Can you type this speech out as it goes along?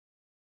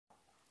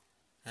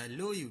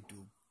Hello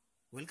YouTube,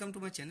 welcome to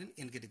my channel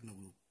NK Techno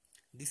Group.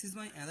 This is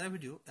my another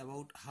video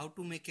about how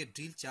to make a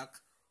drill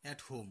chuck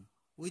at home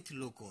with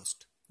low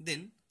cost.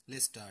 Then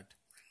let's start.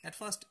 At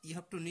first you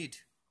have to need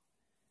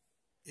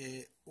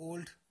a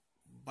old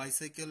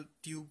bicycle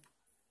tube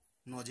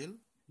nozzle.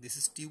 This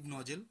is tube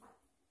nozzle,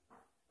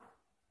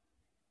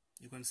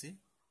 you can see.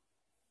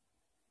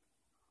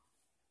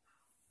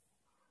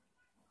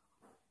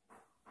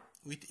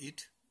 With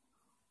it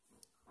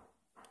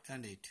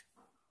and it.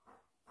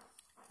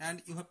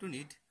 And you have to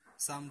need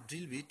some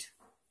drill bit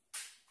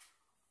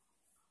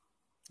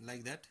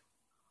like that.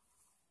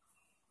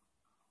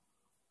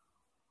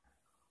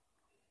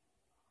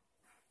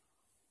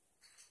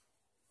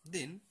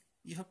 Then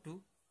you have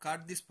to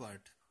cut this part.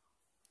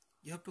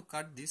 You have to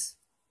cut this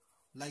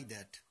like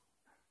that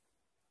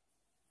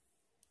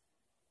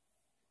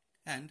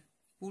and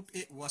put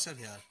a washer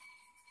here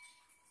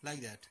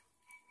like that.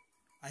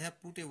 I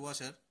have put a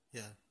washer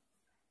here.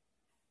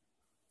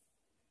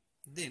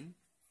 Then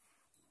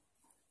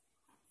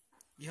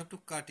you have to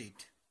cut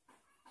it.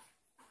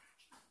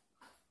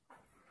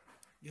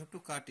 You have to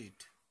cut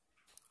it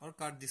or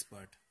cut this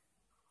part.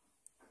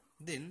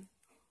 Then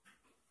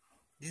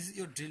this is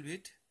your drill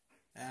bit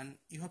and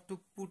you have to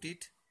put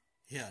it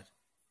here.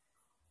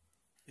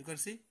 You can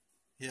see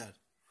here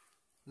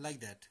like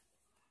that.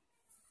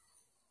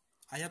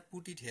 I have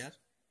put it here.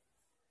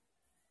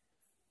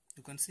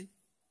 You can see.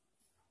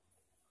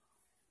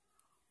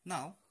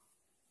 Now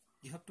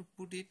you have to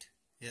put it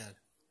here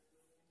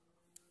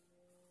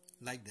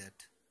like that.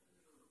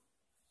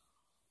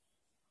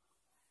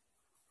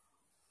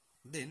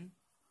 Then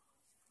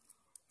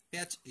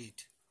patch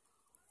it.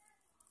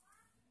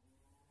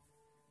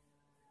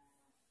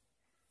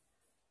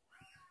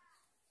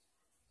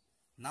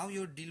 Now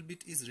your drill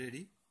bit is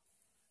ready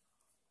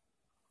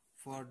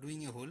for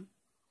doing a hole.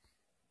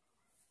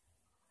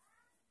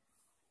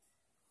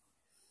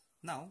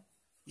 Now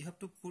you have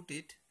to put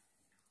it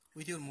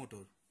with your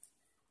motor.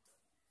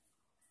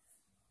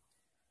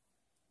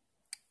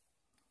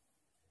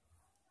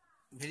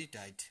 Very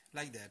tight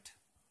like that.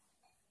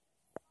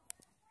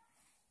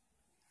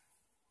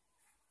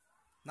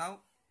 Now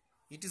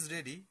it is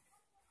ready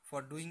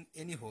for doing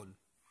any hole.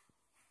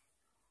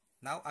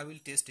 Now I will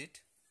test it.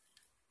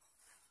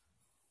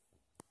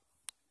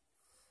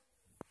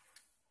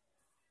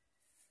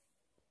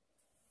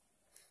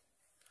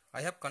 I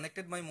have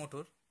connected my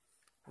motor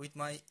with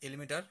my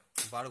emitter,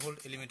 bar volt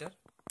emitter.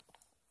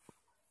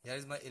 Here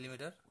is my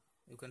emitter,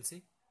 you can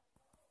see.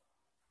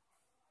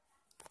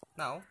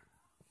 Now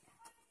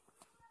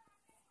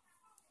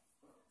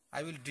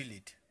I will drill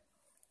it.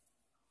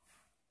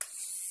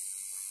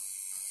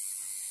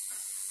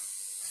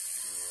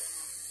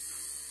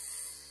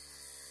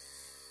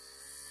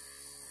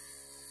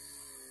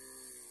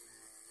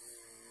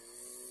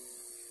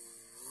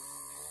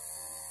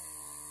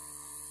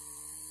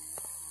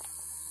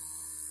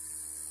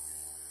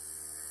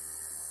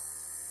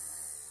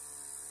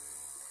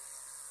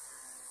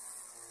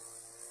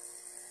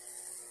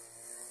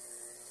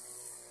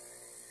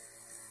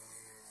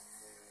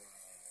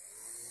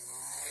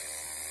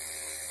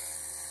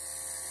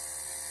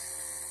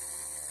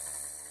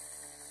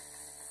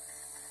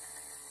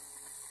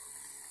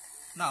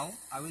 Now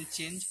I will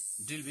change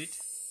drill bit.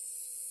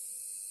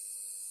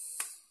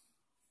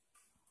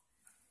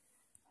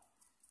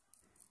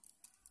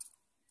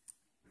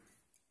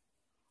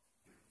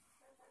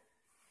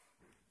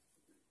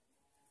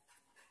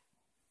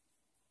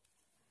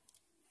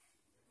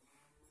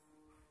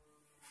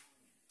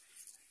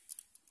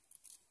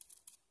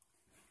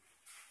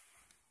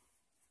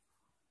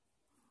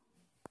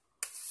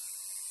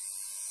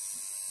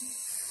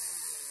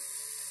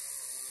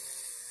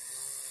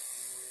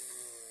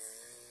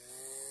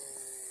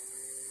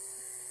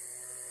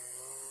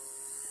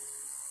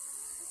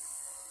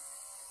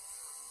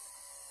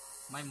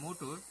 My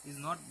motor is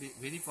not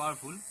very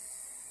powerful.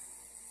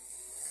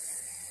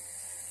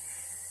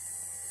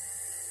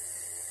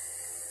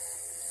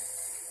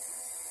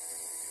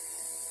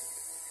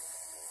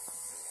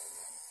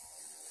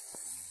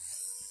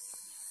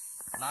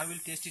 Now I will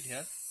test it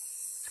here.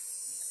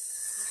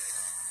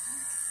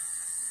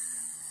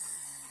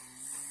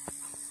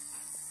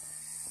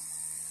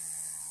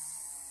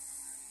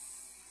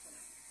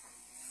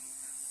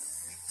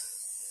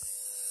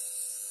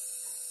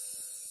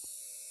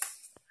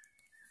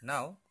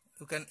 Now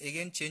you can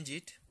again change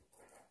it.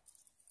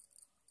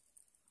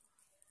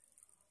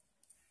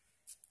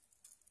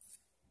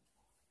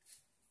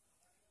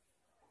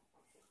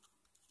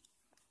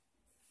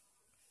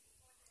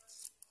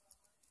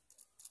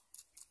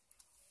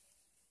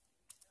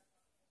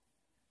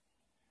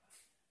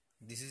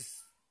 This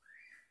is,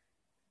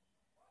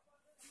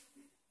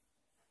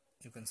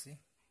 you can see.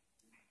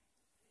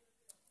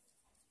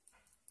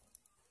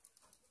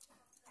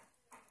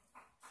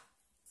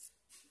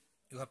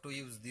 You have to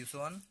use this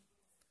one.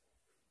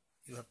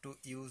 You have to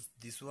use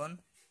this one.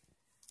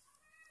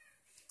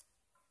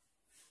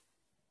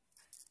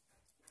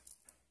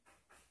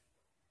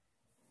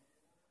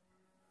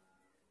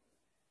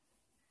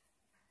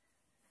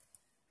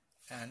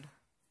 And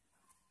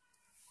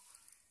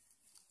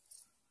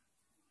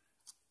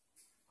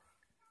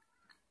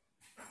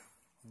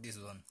this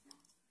one.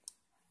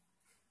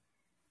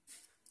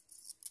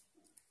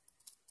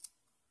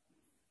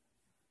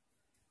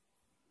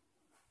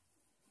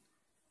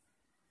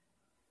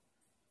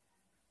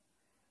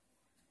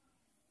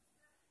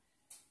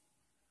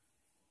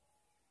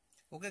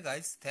 Okay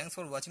guys, thanks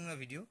for watching my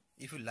video.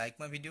 If you like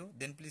my video,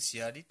 then please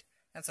share it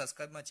and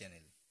subscribe my channel.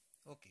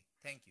 Okay,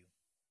 thank you.